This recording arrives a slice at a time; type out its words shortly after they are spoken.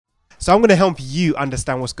So I'm going to help you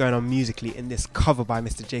understand what's going on musically in this cover by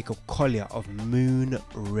Mr. Jacob Collier of Moon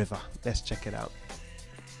River. Let's check it out.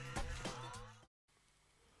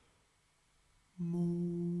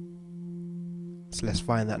 So let's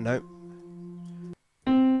find that note.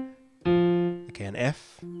 Okay, an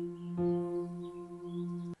F. So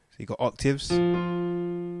you got octaves.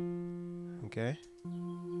 Okay.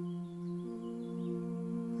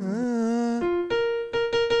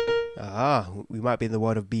 We might be in the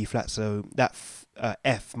world of B flat, so that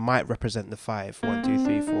F might represent the 5. 1, 2,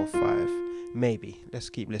 3, 4, 5. Maybe. Let's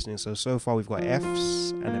keep listening. So far we've got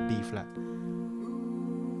Fs and a B flat.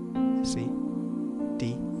 C,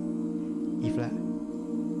 D, E flat,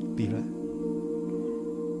 B flat.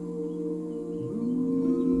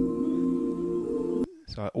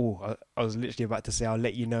 So I was literally about to say I'll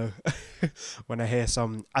let you know when I hear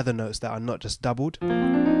some other notes that are not just doubled.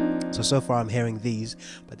 So far I'm hearing these,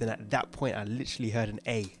 but then at that point I literally heard an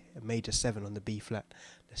A major 7 on the B flat.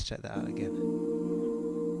 Let's check that out again.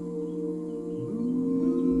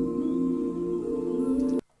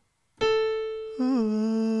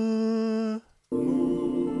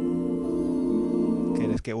 Okay,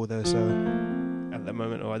 let's get all those at the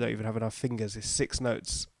moment. I don't even have enough fingers. It's 6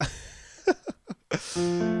 notes.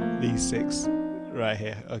 These 6 right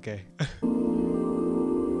here. Okay.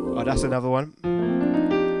 Oh, that's another one.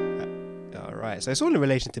 Alright, so it's all in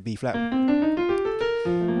relation to B flat.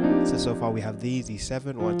 So far we have these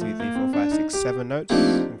 7. 1, 2, 3, 4, 5, 6, 7 notes.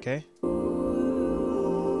 Okay.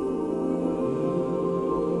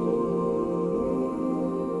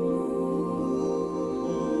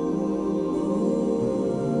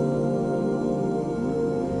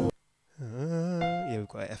 Yeah, we've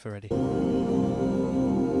got an F already.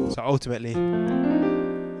 So ultimately,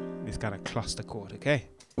 this kind of cluster chord, okay?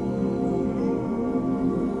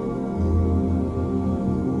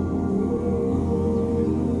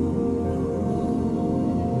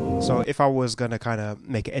 So if I was gonna kind of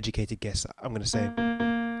make an educated guess, I'm gonna say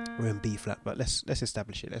we're in B flat, but let's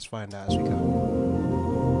establish it. Let's find out as we go.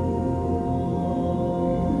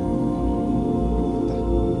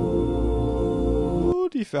 Oh,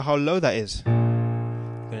 do you feel how low that is?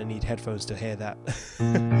 You're gonna need headphones to hear that.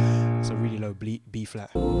 It's a really low B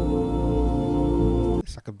flat.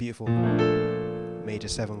 It's like a beautiful major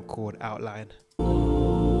 7 chord outline.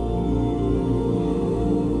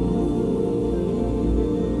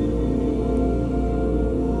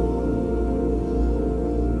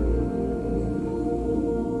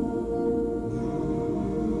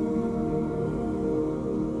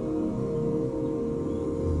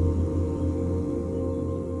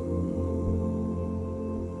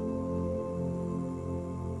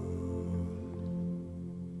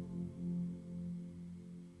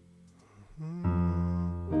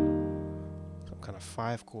 Kind of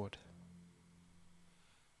 5 chord.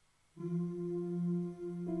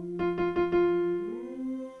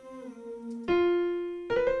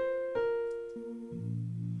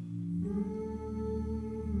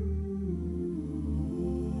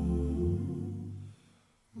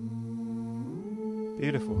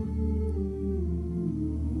 Beautiful.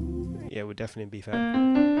 Yeah, we're definitely in B flat.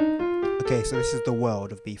 Okay, so this is the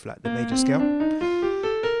world of B flat, the major scale.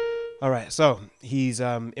 Alright, so he's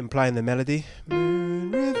implying the melody. Moon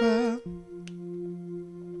River.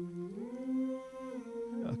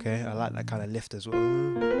 Okay, I like that kind of lift as well.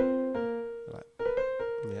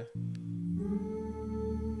 Yeah.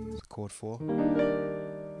 It's chord 4.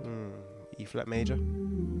 E flat major.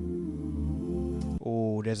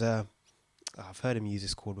 Oh, there's a... I've heard him use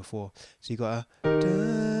this chord before. So you got a...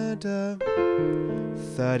 Da, da,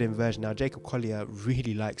 3rd inversion. Now Jacob Collier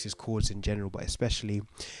really likes his chords in general, but especially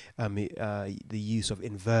the use of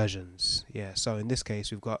inversions. Yeah, so in this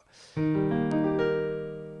case we've got, and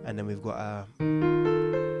then we've got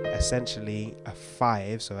essentially a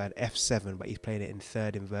 5, so an F7, but he's playing it in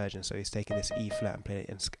 3rd inversion. So he's taking this E flat and playing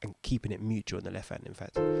it and keeping it mutual on the left hand, in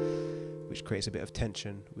fact, which creates a bit of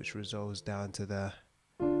tension, which resolves down to the...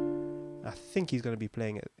 I think he's going to be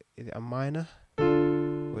playing it. Is it a minor?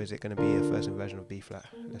 Or is it going to be a 1st inversion of B flat?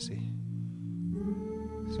 Let's see.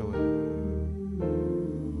 So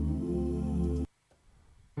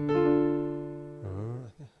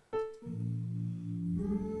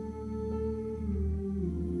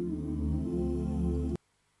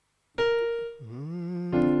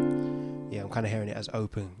yeah, I'm kind of hearing it as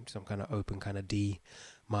open, some kind of open, kind of D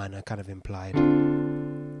minor, kind of implied.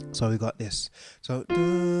 So we got this. So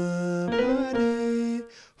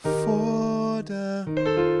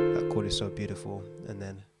that chord is so beautiful, and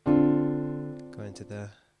then go into the...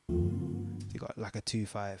 You got like a 2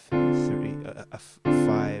 5 3 a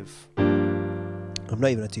 5 I'm not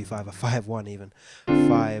even a 2-5, a 5-1 even.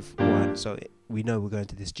 5-1. So we know we're going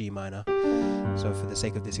to this G minor. So for the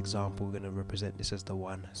sake of this example, we're going to represent this as the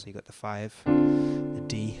 1. So you got the 5, the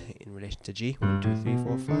D in relation to G. 1, 2, 3,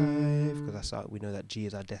 4, 5. Because we know that G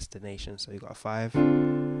is our destination. So you got a 5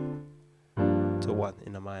 to 1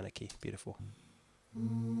 in a minor key. Beautiful.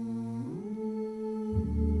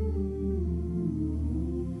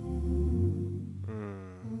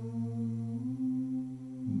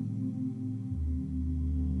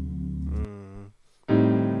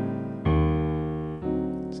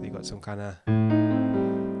 So you got some kind of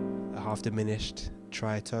a half diminished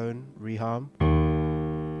tritone, reharm,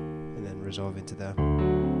 and then resolve into the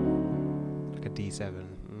like a D7.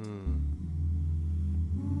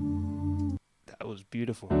 That was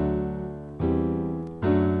beautiful.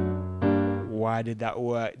 Why did that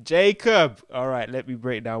work, Jacob? All right, let me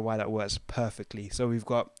break down why that works perfectly. So we've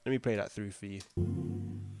got, let me play that through for you.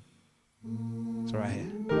 So right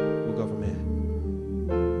here, we'll go from here.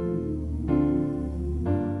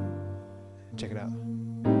 Check it out.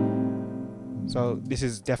 So this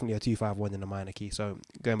is definitely a 2-5-1 in a minor key. So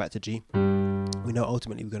going back to G, we know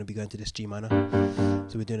ultimately we're going to be going to this G minor.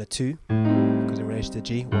 So we're doing a 2 because in relation to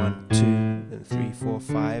G, 1, 2, then 3, 4,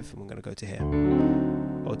 5, and we're going to go to here.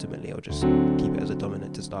 Ultimately, I'll just keep it as a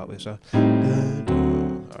dominant to start with. So, all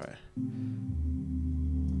right.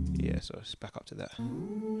 Yeah, so it's back up to that.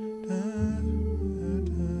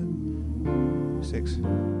 6. Here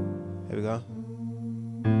we go.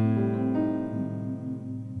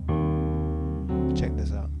 Check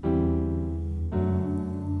this out.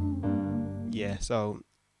 Yeah, so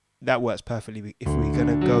that works perfectly. If we're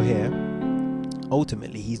gonna go here,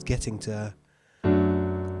 ultimately he's getting to,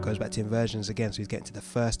 goes back to inversions again, so he's getting to the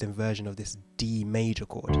first inversion of this D major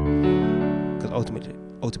chord, because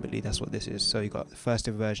ultimately that's what this is. So you got the first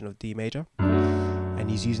inversion of D major, and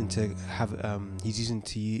he's using to have he's using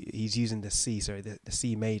the C, sorry, the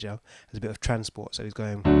C major as a bit of transport. So he's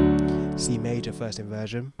going C major first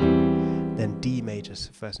inversion, then D major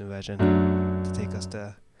first inversion to take us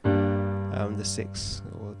to the 6,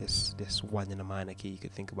 or this 1 in a minor key. You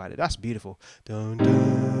could think about it. That's beautiful. Dun,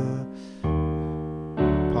 dun.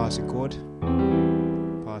 Passing chord,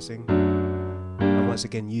 passing, and once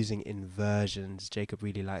again using inversions. Jacob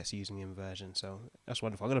really likes using inversions, so that's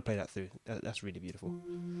wonderful. I'm going to play that through. That's really beautiful.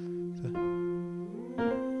 So,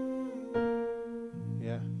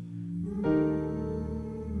 yeah.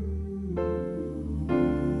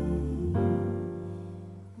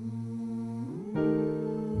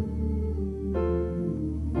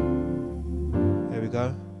 There we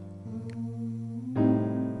go.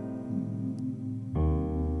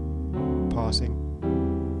 Passing.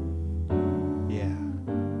 Yeah.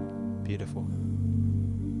 Beautiful.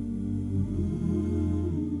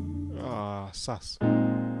 Ah, sus.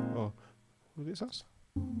 Oh, was it sus?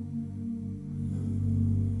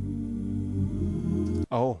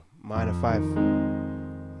 Oh, minor 5.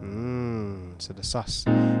 So the sus.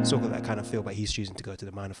 Still got that kind of feel, but he's choosing to go to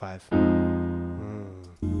the minor 5.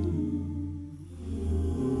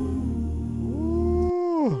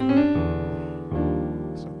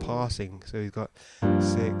 So passing. So he's got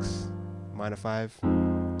 6, minor 5.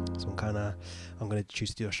 So I'm going to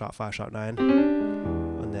choose to do a sharp 5, sharp 9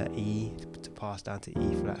 on the E to pass down to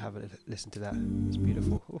E flat. Have a listen to that. It's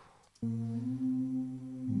beautiful. Ooh.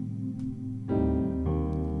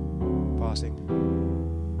 Passing.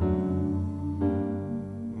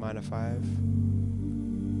 Minor 5.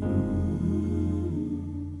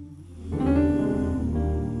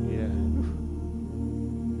 Yeah.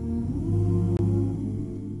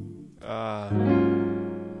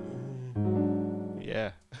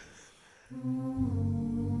 Yeah.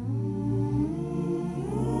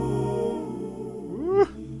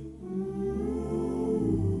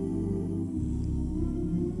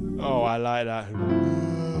 Oh, I like that.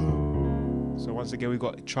 So once again, we've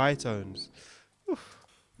got tritones.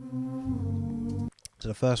 So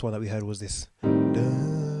the first one that we heard was this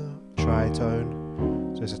tritone.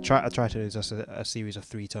 So it's a tritone is just a series of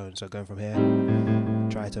 3 tones. So going from here,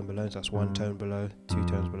 tritone below, so that's 1 tone below, 2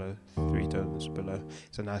 tones below, 3 tones below.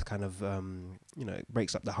 It's a nice kind of, it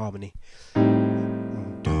breaks up the harmony.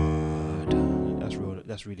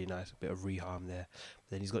 That's really nice. A bit of reharm there. But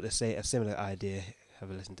then he's got a similar idea. Have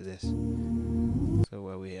a listen to this. So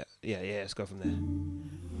where we at? Yeah, let's go from there.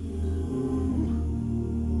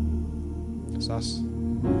 Sus.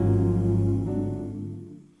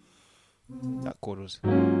 That chord was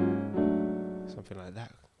something like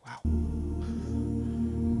that. Wow.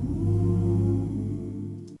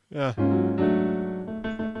 Yeah.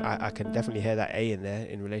 I can definitely hear that A in there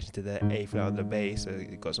in relation to the A flat on the bass, so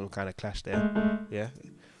you got some kind of clash there. Yeah.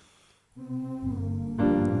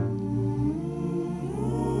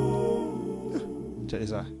 Check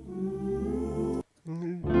this out.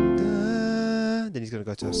 Then he's going to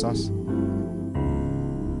go to a sus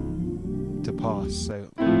to pass, so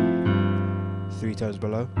 3 tones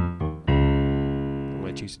below. I'm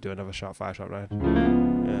going to choose to do another sharp 5, sharp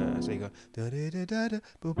 9. So you go.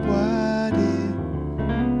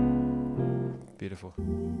 Beautiful.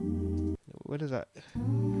 Where does that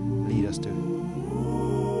lead us to?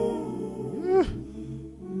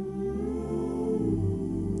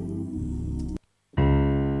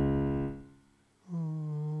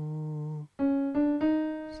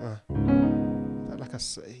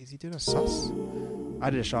 Is he doing a sus? I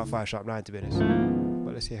did a sharp 5, sharp 9 to be honest.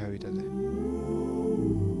 But let's see how he does it.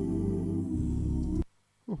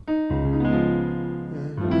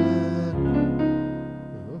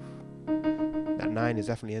 That 9 is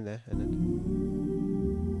definitely in there. And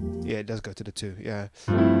then, yeah, it does go to the 2. Yeah.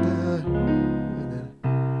 And then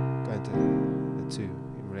going to the 2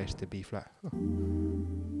 in relation to B flat. Oh.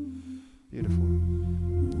 Beautiful.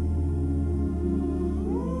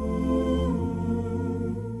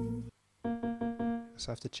 So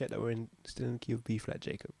I have to check that we're still in the key of B flat,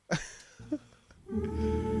 Jacob.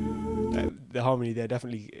 The harmony there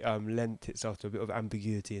definitely lent itself to a bit of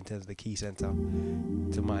ambiguity in terms of the key center,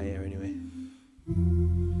 to my ear anyway.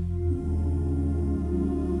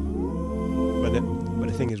 But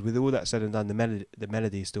the thing is, with all that said and done, the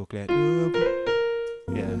melody is still clear.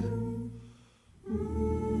 Yeah.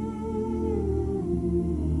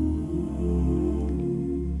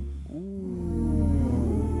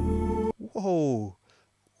 Whoa.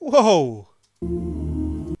 Whoa!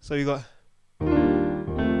 So we got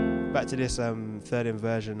back to this third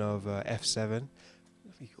inversion of F7.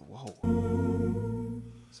 Whoa!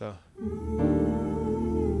 So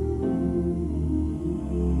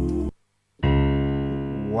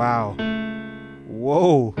wow!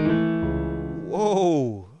 Whoa!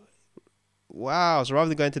 Whoa! Wow! So rather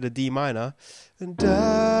than going to the D minor, and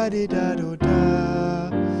da di da do da,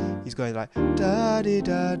 he's going like da di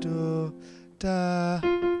da do da.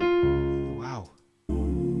 Wow.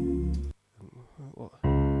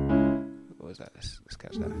 What was that? Let's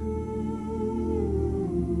catch that.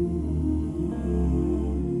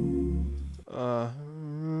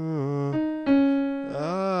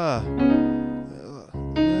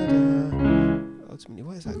 Ultimately,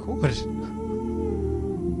 what is that chord?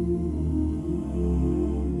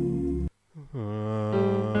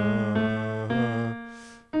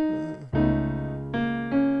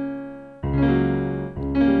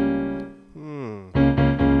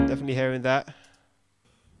 Definitely hearing that.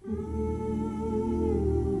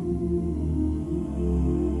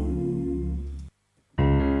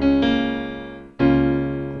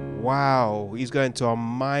 Wow, he's going to a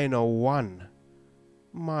minor 1.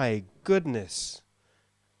 My goodness.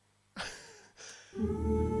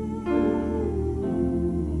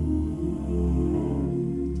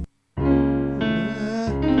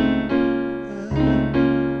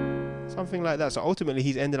 Something like that. So ultimately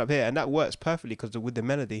he's ended up here, and that works perfectly because with the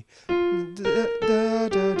melody.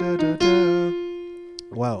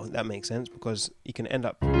 Well, that makes sense because you can end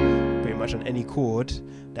up pretty much on any chord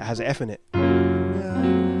that has an F in it.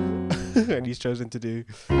 And he's chosen to do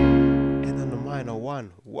and then the minor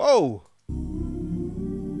 1. Whoa!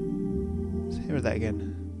 Let's hear that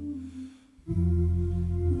again.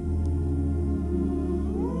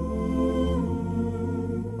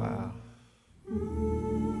 Wow.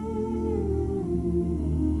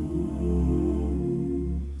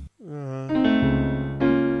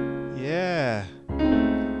 Yeah.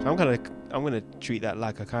 So I'm gonna treat that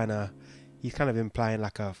like a he's kind of implying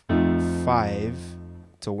like a 5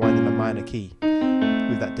 to 1 in a minor key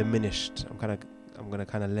with that diminished. I'm gonna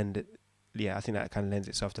kind of lend it. Yeah, I think that kind of lends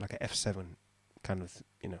itself to like an F7 kind of,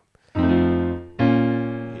 you know.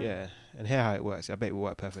 Yeah, and hear how it works. I bet it will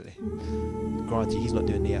work perfectly. Granted, he's not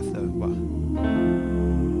doing the F though, but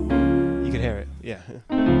you can hear it. Yeah.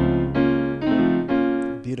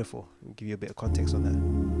 Beautiful. I'll give you a bit of context on that.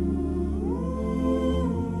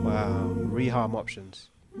 Wow, reharm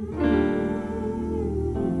options.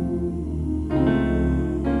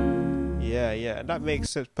 Yeah, and that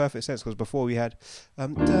makes perfect sense because before we had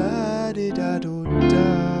da di da do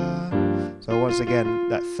da. So once again,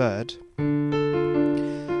 that third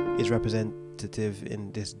is representative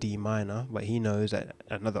in this D minor, but he knows that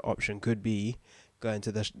another option could be going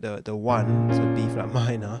to the 1, so B flat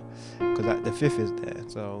minor, because the 5th is there.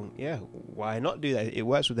 So yeah, why not do that? It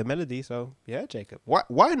works with the melody, so yeah, Jacob. Why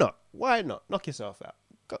not? Why not? Knock yourself out.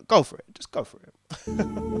 Go for it. Just go for it.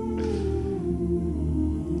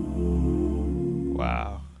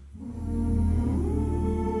 Wow.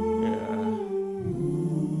 Yeah.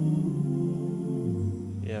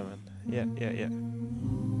 Yeah, man. Yeah.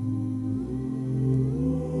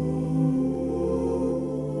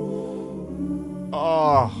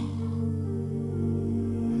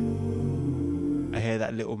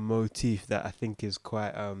 that little motif that I think is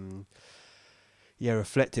quite yeah,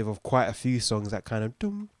 reflective of quite a few songs, that kind of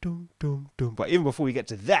dum dum dum dum. But even before we get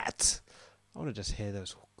to that, I want to just hear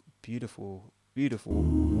those beautiful, beautiful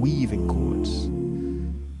weaving chords.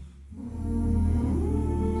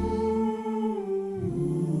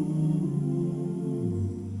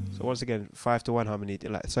 So once again, 5-1 harmony,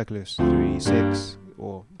 like circulus 3-6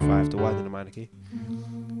 or 5-1 in the minor key.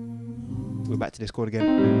 We're back to this chord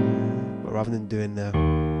again, but rather than doing the,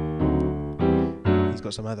 he's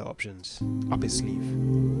got some other options up his sleeve.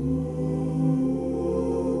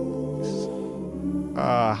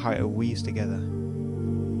 Ah, how it weaves together.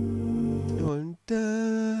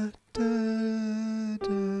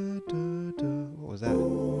 What was that?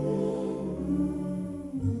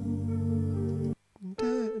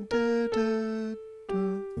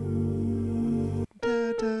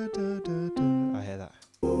 I hear that.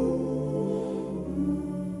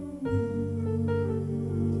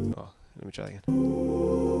 Oh, let me try again.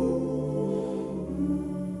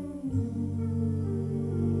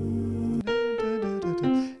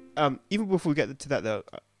 Even before we get to that though,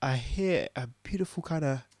 I hear a beautiful kind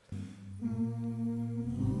of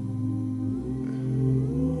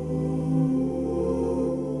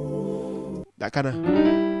that kind of,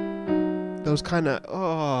 those kind of,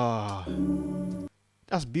 oh,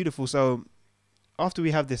 that's beautiful. So after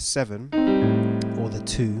we have this 7 or the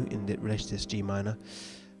 2 in relation to this G minor,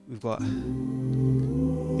 we've got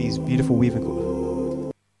these beautiful weaving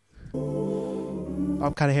chords.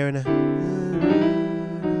 I'm kind of hearing it.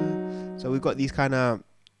 So we've got these kind of,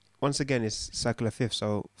 once again it's circular fifth,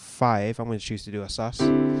 so 5, I'm going to choose to do a sus.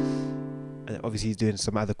 And obviously he's doing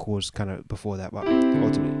some other chords kind of before that, but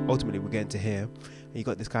ultimately we're getting to here. And you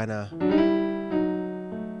got this kind of,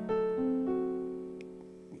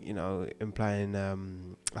 you know, implying a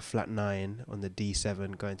flat 9 on the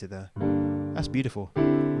D7 going to the, that's beautiful.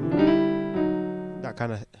 That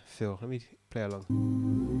kind of feel. Let me play along.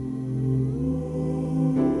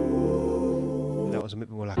 That was a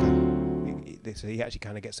bit more like a, so he actually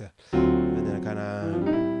kind of gets a, and then a kind of,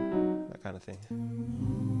 that kind of thing.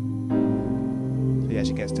 So he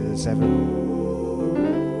actually gets to the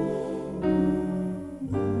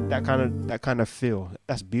 7. That kind of feel.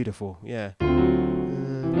 That's beautiful. Yeah.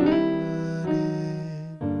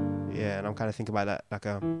 Yeah, and I'm kind of thinking about that, like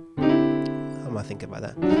a, how am I thinking about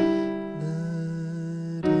that?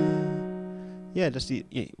 Yeah, just the,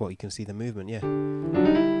 yeah, well, you can see the movement. Yeah.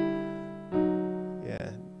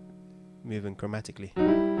 Yeah. Moving chromatically,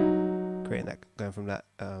 creating that, going from that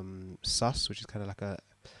sus, which is kind of like a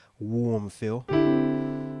warm feel,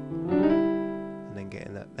 and then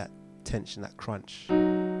getting that tension, that crunch,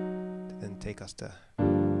 to then take us to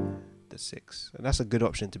the 6. And that's a good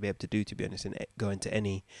option to be able to do, to be honest, and go into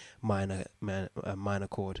any minor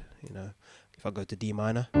chord. You know, if I go to D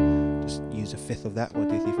minor, just use a 5th of that, 1,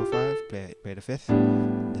 2, 3, 4, 5, play the 5th,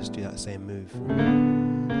 and just do that same move.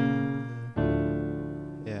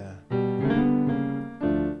 Yeah.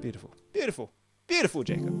 Beautiful, beautiful, beautiful,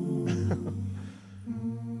 Jacob.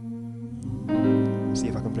 See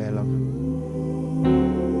if I can play along.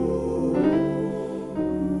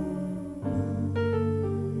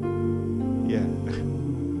 Yeah.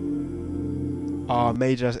 Oh,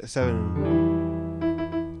 major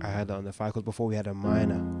 7. I had that on the 5 because before we had a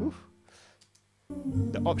minor. Oof.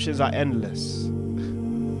 The options are endless.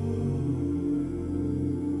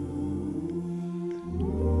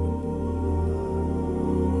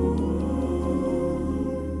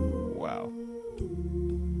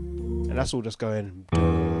 And that's all just going.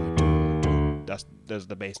 There's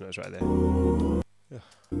the bass notes right there. Ugh.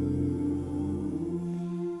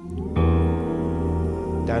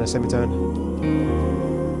 Down a semitone.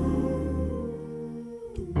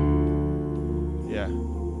 Yeah.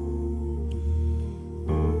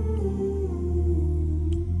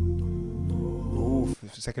 Ooh,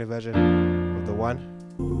 second version of the 1.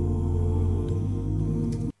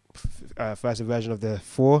 First version of the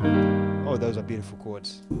 4. Oh, those are beautiful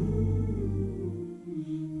chords.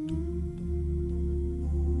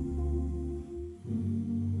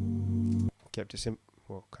 Kept it simple.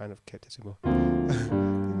 Well, kind of kept it simple.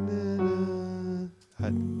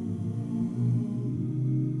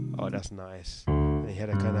 Oh, that's nice. And he had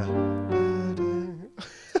a kind of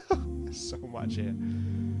so much here.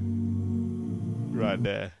 Right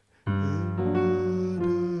there.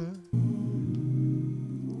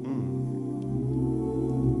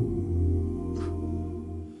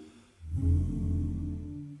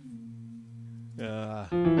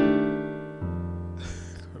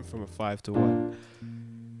 From a 5 to 1.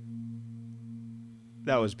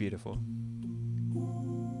 That was beautiful.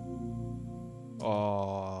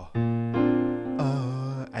 Oh. Oh.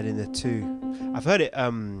 adding the 2. I've heard it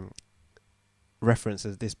referenced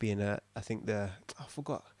as this being I think I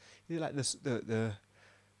forgot. Is it like this the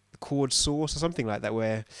chord source or something like that,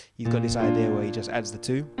 where he's got this idea where he just adds the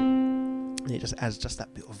 2 and it just adds just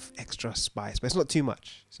that bit of extra spice, but it's not too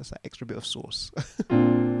much. It's just that extra bit of sauce.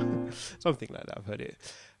 Something like that. I've heard it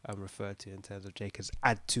referred to in terms of Jacob's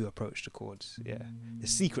add 2 approach to chords. Yeah, the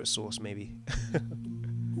secret sauce maybe.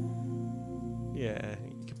 Yeah,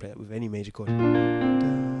 you can play it with any major chord.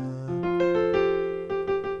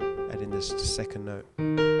 Add in this second note.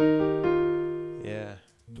 Yeah.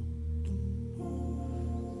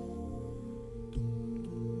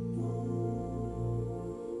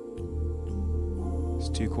 It's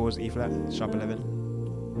 2 chords, E flat, sharp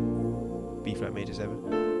 11, B flat major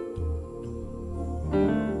 7.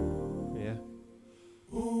 Yeah.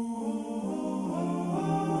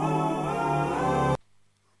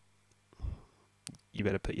 You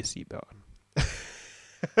better put your seatbelt on.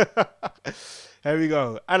 Here we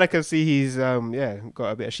go. And I can see he's got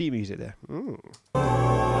a bit of sheet music there.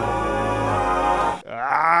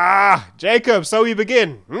 Jacob, so we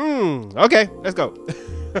begin. Okay, let's go.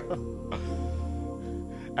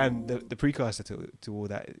 And the precursor to all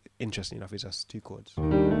that, interesting enough, is just 2 chords.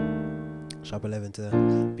 Sharp 11 to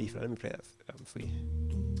B flat. Let me play that for you.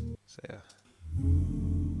 So yeah.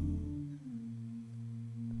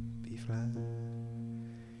 B flat.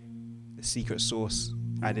 The secret sauce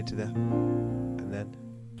added to there. And then.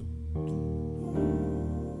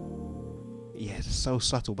 Yeah, it's so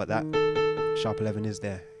subtle, but that sharp 11 is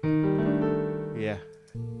there. Yeah.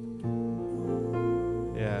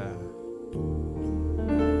 Yeah.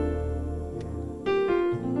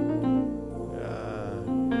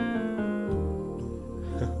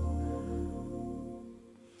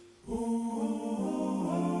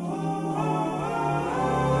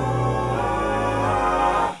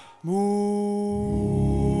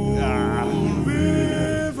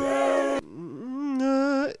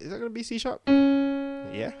 C sharp?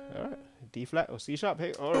 Yeah, alright. D flat or C sharp?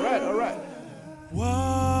 Hey, alright, alright.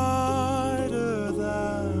 Wider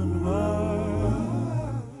than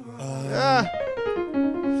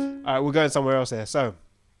alright, we're going somewhere else here. So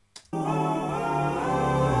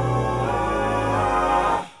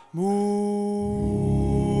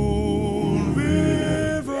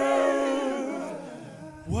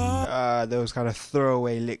those kind of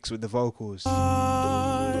throwaway licks with the vocals.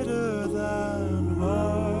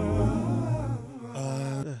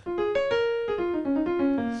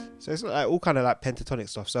 So it's like all kind of like pentatonic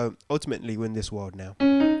stuff. So ultimately win this world now.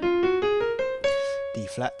 D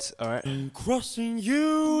flat, alright. Crossing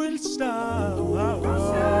you in style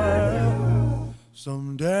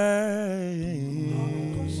someday.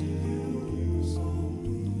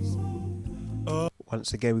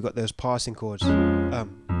 Once again we got those passing chords.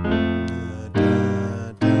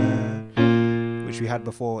 Which we had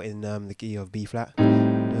before in the key of B flat. That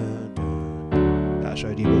I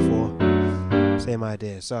showed you before. Same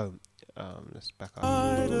idea. So let's back up.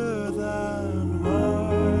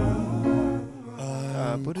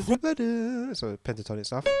 So pentatonic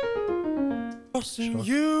stuff. Sure.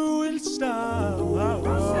 You in style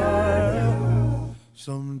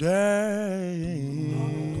someday.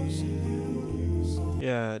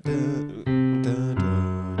 Yeah.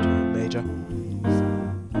 Major.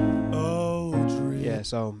 Yeah.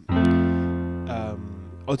 So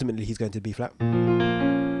ultimately he's going to B flat.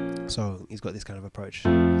 So he's got this kind of approach.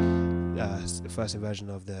 The first inversion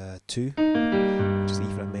of the 2, which is E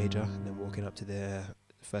flat major, and then walking up to the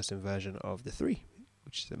first inversion of the 3,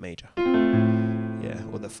 which is a major. Yeah,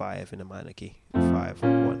 or the 5 in the minor key. 5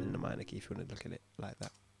 or 1 in the minor key, if you want to look at it like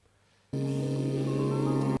that.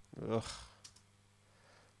 Ugh.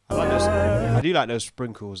 I do like those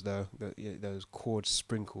sprinkles though. Those chord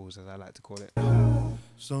sprinkles, as I like to call it.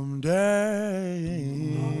 Someday.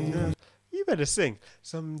 You better sing.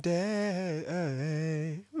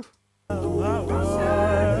 Someday.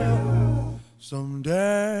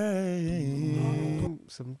 Someday.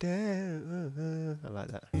 Someday. I like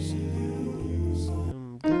that.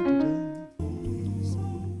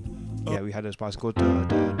 Yeah, we had those parts called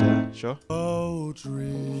sure. Oh,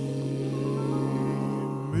 dream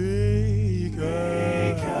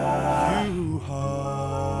maker, you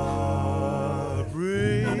heartbreak.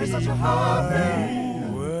 Don't be such a heartbreak.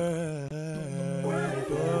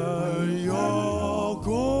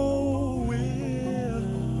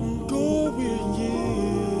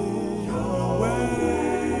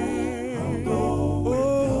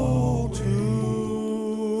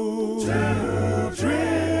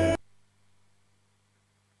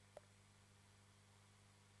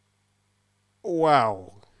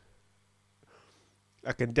 Wow.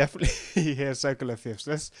 I can definitely hear circular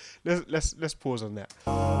fifths. Let's pause on that.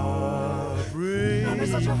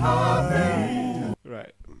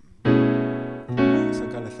 Right. So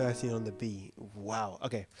kind of 13 on the B. Wow.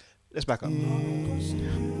 Okay. Let's back up.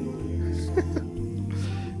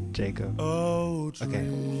 Jacob. Okay.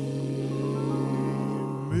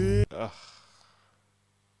 Ugh.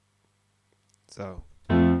 So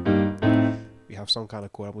we have some kind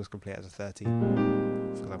of chord. I'm just gonna play it as a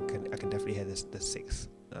 13 because I can definitely hear the 6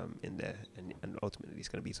 in there, and ultimately it's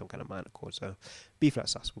gonna be some kind of minor chord. So B flat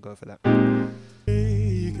sus. We'll go for that.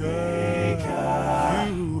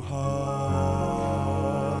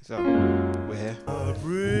 So we're here.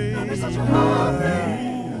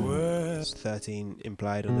 It's 13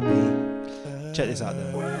 implied on the B. Check this out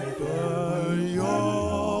though.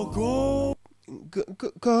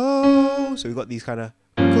 Go. So we've got these kind of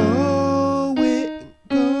going.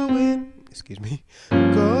 Excuse me.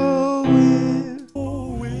 Going.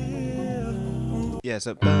 Yeah,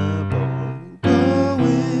 so going.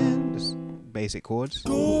 Just basic chords.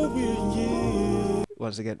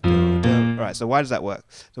 Once again. Alright, so why does that work?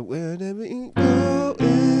 So whenever you go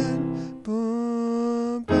in,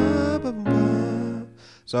 boom, ba, ba, ba.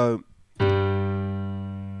 So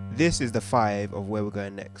this is the 5 of where we're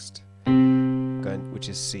going next. Which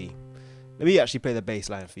is C. Let me actually play the bass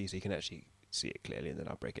line for you so you can actually see it clearly, and then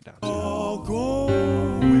I'll break it down.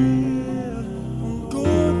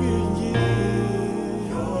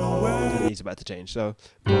 It's about to change. So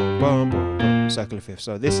boom, boom, boom, boom, circular fifth.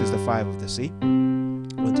 So this is the 5 of the C. 1,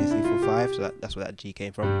 2, 3, 4, 5. So that's where that G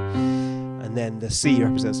came from. And then the C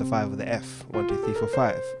represents the 5 of the F. 1, 2, 3, 4,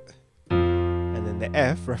 5. And then the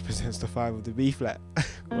F represents the 5 of the B flat.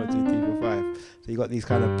 1, 2, 3, 4, 5. So you got these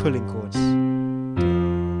kind of pulling chords.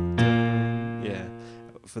 Yeah,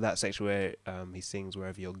 for that section where he sings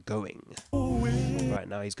wherever you're going. Right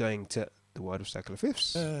now he's going to the word of circular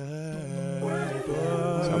fifths. So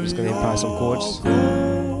I'm just going to imply some chords.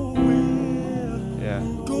 Yeah.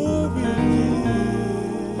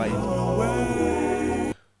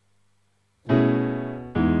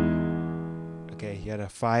 Okay, he had a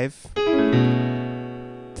 5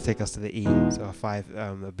 to take us to the E. So a 5,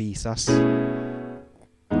 a B sus to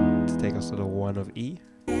take us to the 1 of E.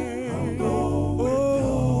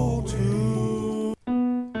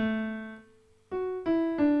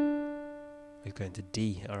 We're going to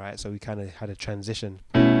D. Alright, so we kind of had a transition.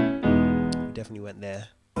 We definitely went there.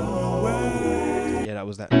 Yeah, that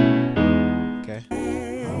was that. Okay.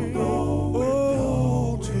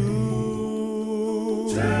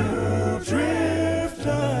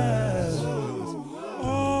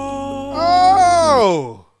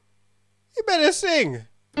 Oh! You better sing!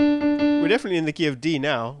 We're definitely in the key of D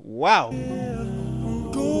now. Wow!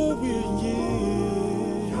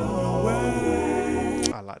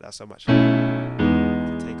 I like that so much.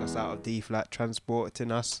 Take us out of D flat,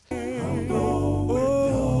 transporting us.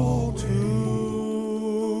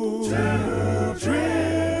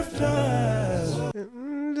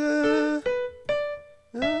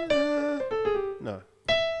 No.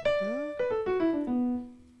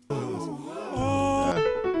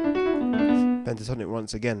 Pentatonic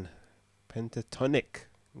once again. Pentatonic.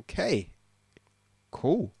 Okay.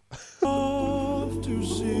 Cool.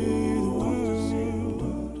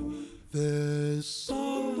 There's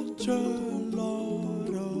such a lot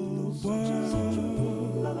of words.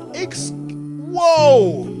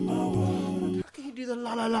 Whoa! How can you do the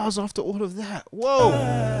la la la's after all of that? Whoa!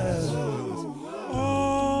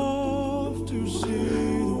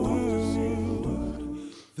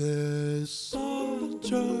 There's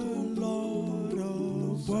such a lot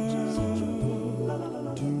of words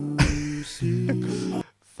to see.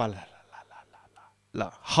 Fa la la la la la la.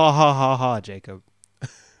 Ha ha ha ha, Jacob.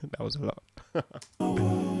 That was a lot.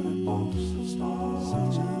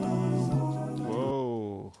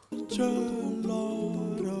 Whoa. Such a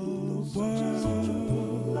lot of words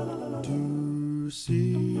to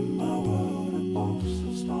see.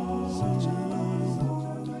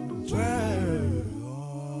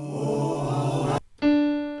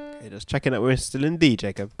 Okay, just checking that we're still in D,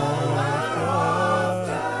 Jacob.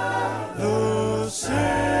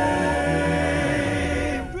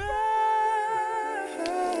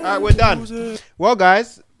 Alright, we're done. Well,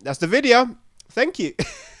 guys, that's the video. Thank you.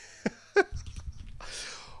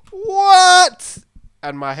 What?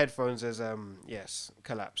 And my headphones has, yes,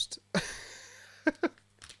 collapsed.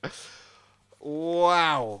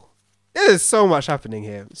 Wow. There's so much happening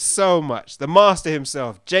here. So much. The master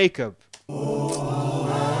himself, Jacob. Okay,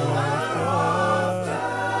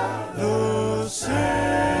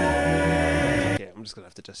 I'm just going to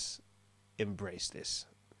have to just embrace this.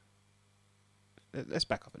 Let's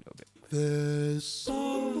back up a little bit. There's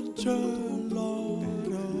such a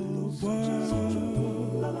lot of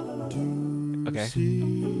world to Okay. see.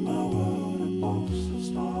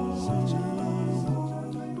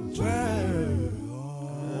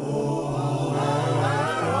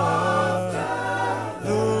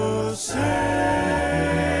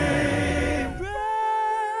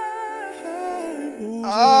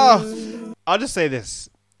 I'll just say this.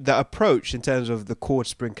 The approach in terms of the chord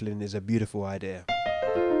sprinkling is a beautiful idea.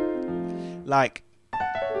 Like,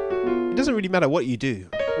 it doesn't really matter what you do.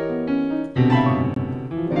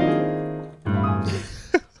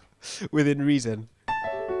 Within reason.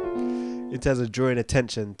 In terms of drawing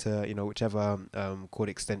attention to, you know, whichever chord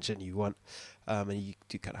extension you want. And you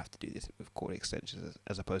do kind of have to do this with chord extensions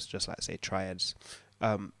as opposed to just like, say, triads.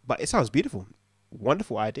 But it sounds beautiful.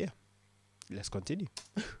 Wonderful idea. Let's continue.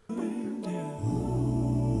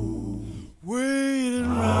 Waiting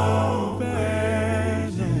round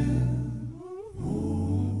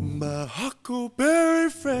my huckleberry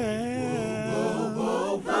friend.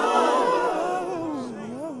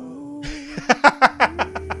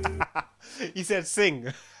 You said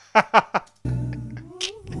sing. My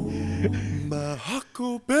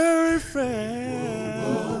huckleberry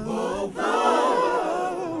friend.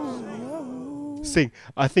 Sing.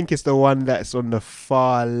 I think it's the one that's on the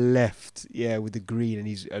far left. Yeah, with the green,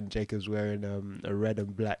 and Jacob's wearing a red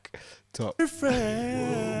and black top. I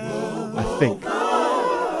think.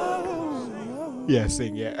 Yeah,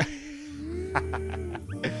 sing. Yeah.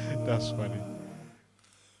 That's funny.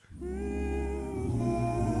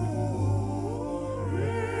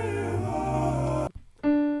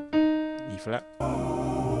 E flat.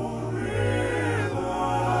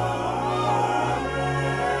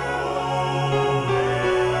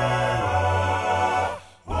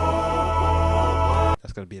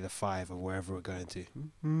 That's going to be the 5 of wherever we're going to. To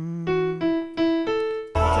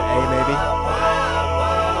A maybe.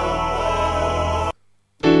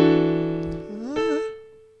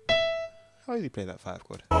 How did he play that 5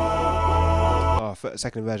 chord? Oh,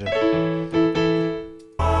 second version.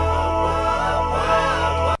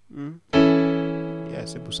 Yeah,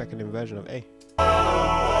 simple second inversion of A.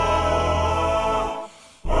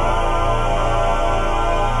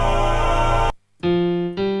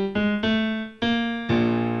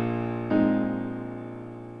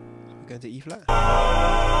 Going to E flat.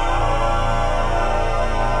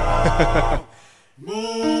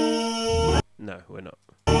 No, we're not.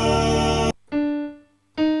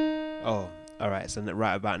 Oh, alright, so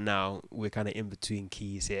right about now we're kind of in between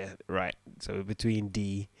keys here, right? So we're between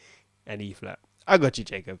D and E flat. I got you,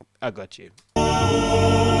 Jacob. I got you.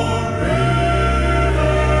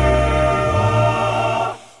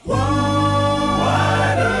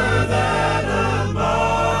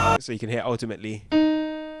 So you can hear ultimately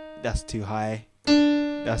that's too high,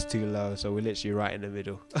 that's too low, so we're literally right in the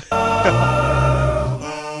middle.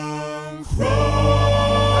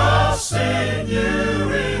 I'll send you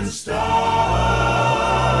in stars.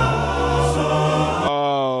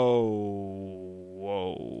 Oh,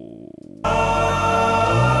 whoa.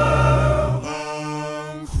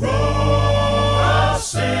 I'll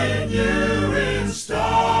send you in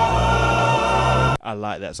stars. I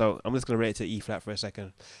like that, so I'm just going to rate it to E flat for a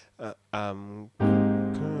second.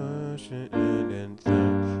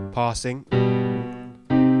 Passing,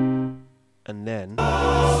 and then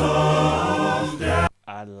I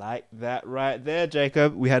like that right there,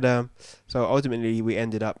 Jacob. We had so ultimately we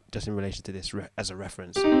ended up just in relation to this as a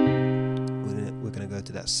reference. We're gonna go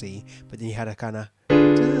to that C, but then you had a kind of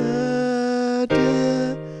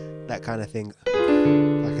that kind of thing,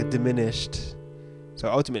 like a diminished.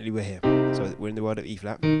 So ultimately we're here. So we're in the world of E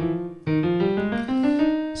flat.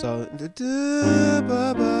 So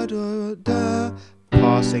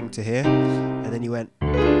passing to here, and then you went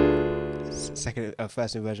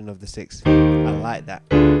first inversion of the 6. I like that.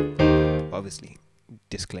 But obviously,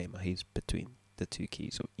 disclaimer: he's between the 2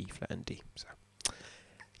 keys of E flat and D. So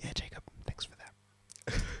yeah, Jacob, thanks for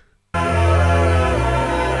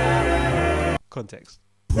that. Context.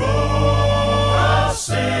 I'll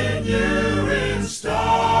send you in stars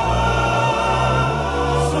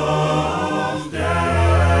someday.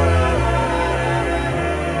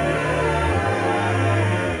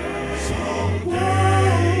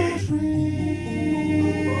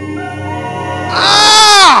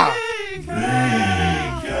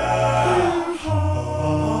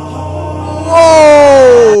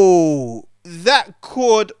 Whoa! That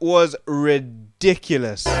chord was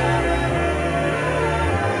ridiculous. That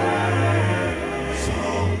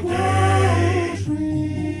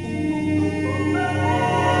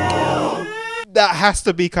has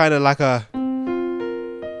to be kind of like a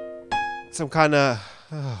some kind of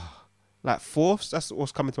like fourths. That's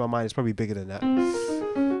what's coming to my mind. It's probably bigger than that.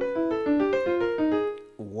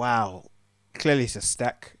 Wow. Clearly it's a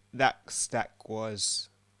stack. That stack was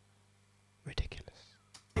ridiculous.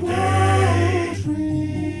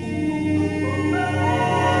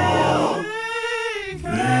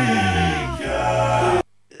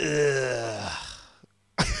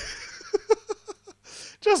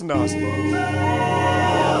 Just nasty.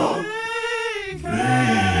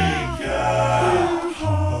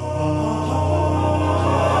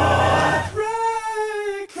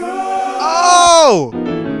 Oh!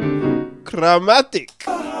 Chromatic.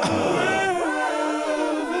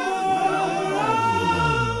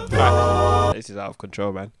 Right. This is out of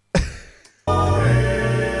control, man.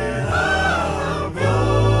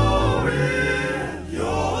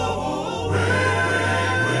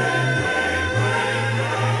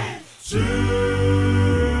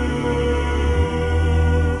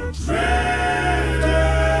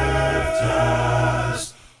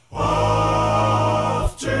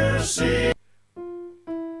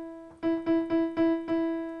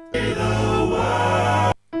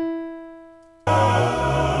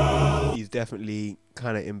 Definitely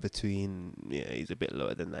kind of in between. Yeah, he's a bit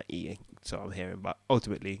lower than that E, so I'm hearing, but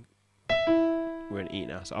ultimately we're in E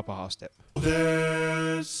now, so upper half step.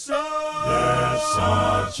 There's such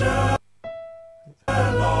a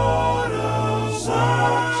lot of such a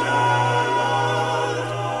lot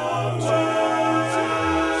of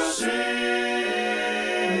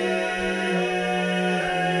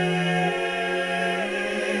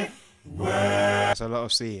that's a lot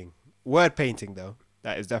of seeing. Word painting though.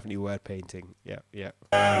 That is definitely word painting. Yeah, yeah.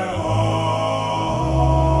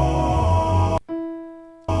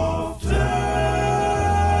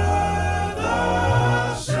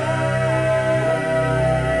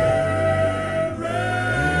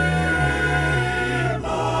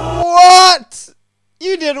 What?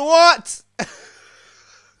 You did what?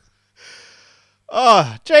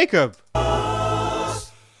 Oh, Jacob.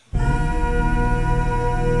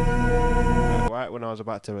 Right when I was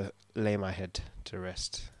about to lay my head to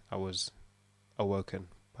rest, I was awoken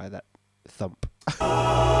by that thump.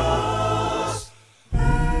 Yeah.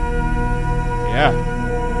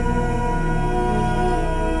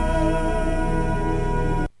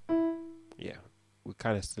 Yeah, we're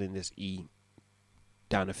kind of still in this E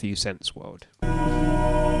down a few cents world.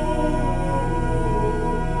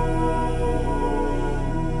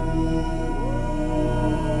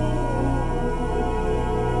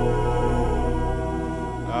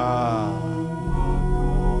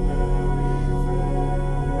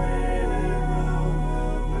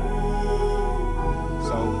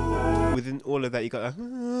 All of that, you got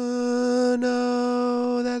oh,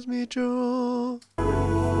 no, that's me true.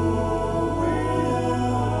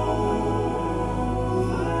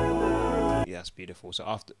 Yeah, that's beautiful. So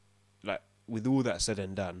after, like, with all that said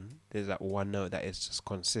and done, there's that one note that is just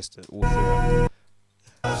consistent all through.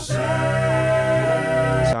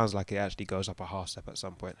 Sounds like it actually goes up a half step at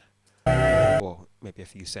some point, or maybe a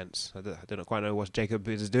few cents. I don't quite know what Jacob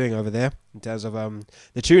is doing over there in terms of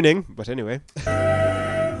the tuning, but anyway.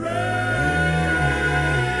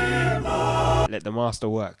 Let the master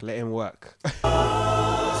work. Let him work.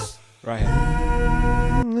 Right here.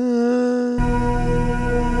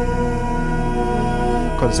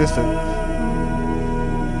 Consistent.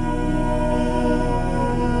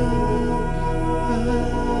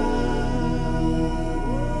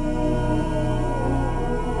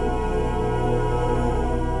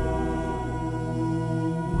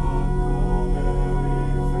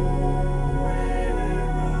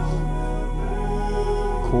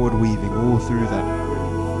 Chord weaving all through that.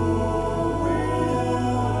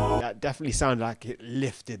 That definitely sounded like it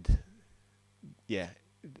lifted. Yeah,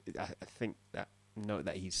 I think that note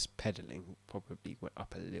that he's pedaling probably went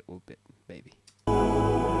up a little bit, maybe.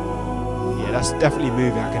 Yeah, that's definitely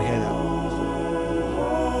moving. I can hear that.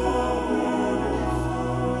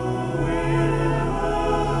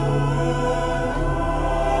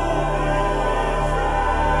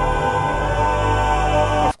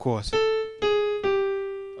 Of course.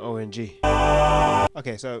 ONG.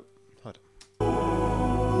 Okay, so hold on.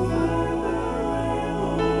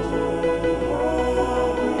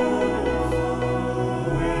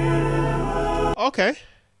 Okay.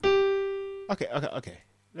 Okay.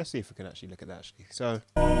 Let's see if we can actually look at that actually. So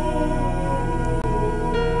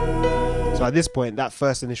at this point, that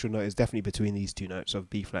first initial note is definitely between these two notes of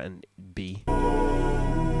B flat and B. But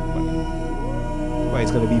it's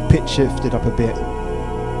going to be pitch shifted up a bit.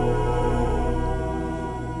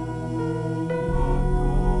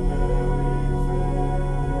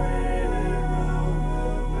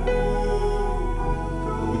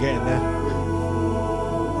 We're getting there.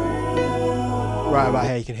 right about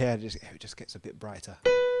here, you can hear it just gets a bit brighter.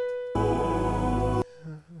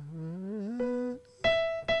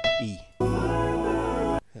 E.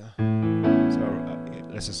 Yeah. So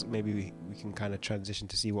let's just maybe we can kind of transition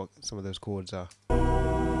to see what some of those chords are.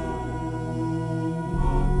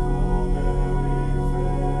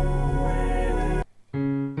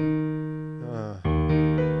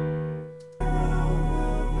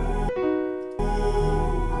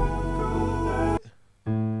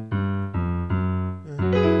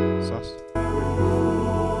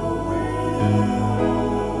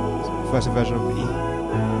 First inversion of E,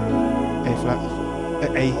 A flat,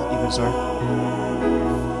 A even, sorry.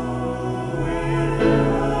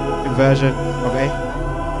 Inversion of A,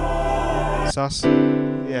 sus,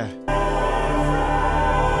 yeah.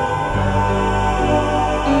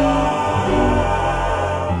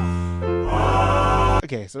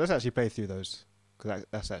 Okay, so let's actually play through those, because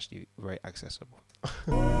that's actually very accessible.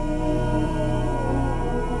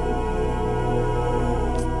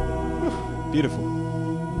 Beautiful.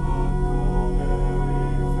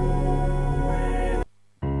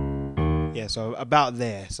 Yeah, so about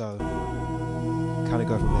there, so kind of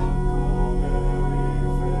go from there.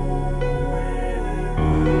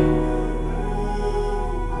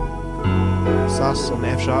 Sus on the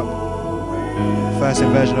F sharp, first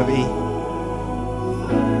inversion of E,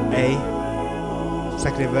 A,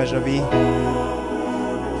 second inversion of E,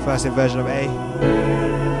 first inversion of A,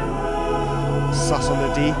 sus on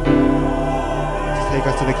the D, to take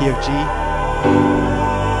us to the key of G,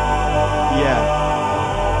 yeah.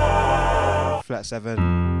 Flat 7,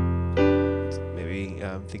 maybe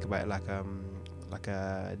think about it like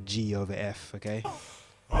a G over F, okay?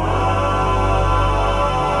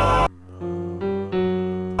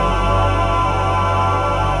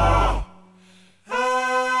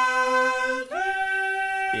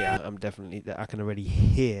 Yeah, I'm definitely, I can already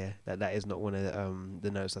hear that is not one of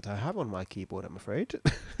the notes that I have on my keyboard, I'm afraid.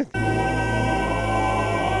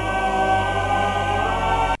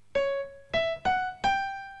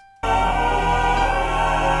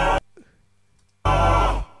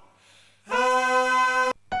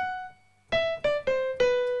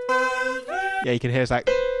 Yeah, you can hear it's like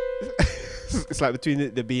it's like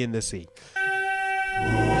between the B and the C.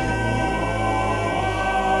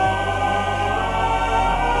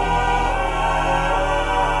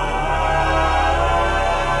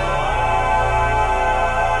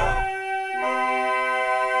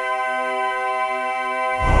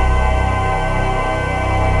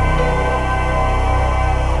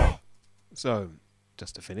 So,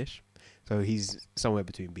 just to finish, so he's somewhere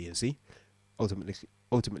between B and C,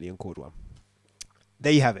 ultimately on chord 1.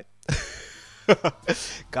 There you have it.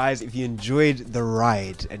 Guys, if you enjoyed the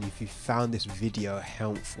ride and if you found this video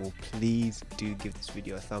helpful, please do give this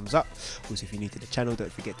video a thumbs up. Also, if you're new to the channel,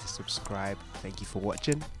 don't forget to subscribe. Thank you for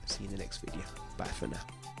watching. See you in the next video. Bye for now.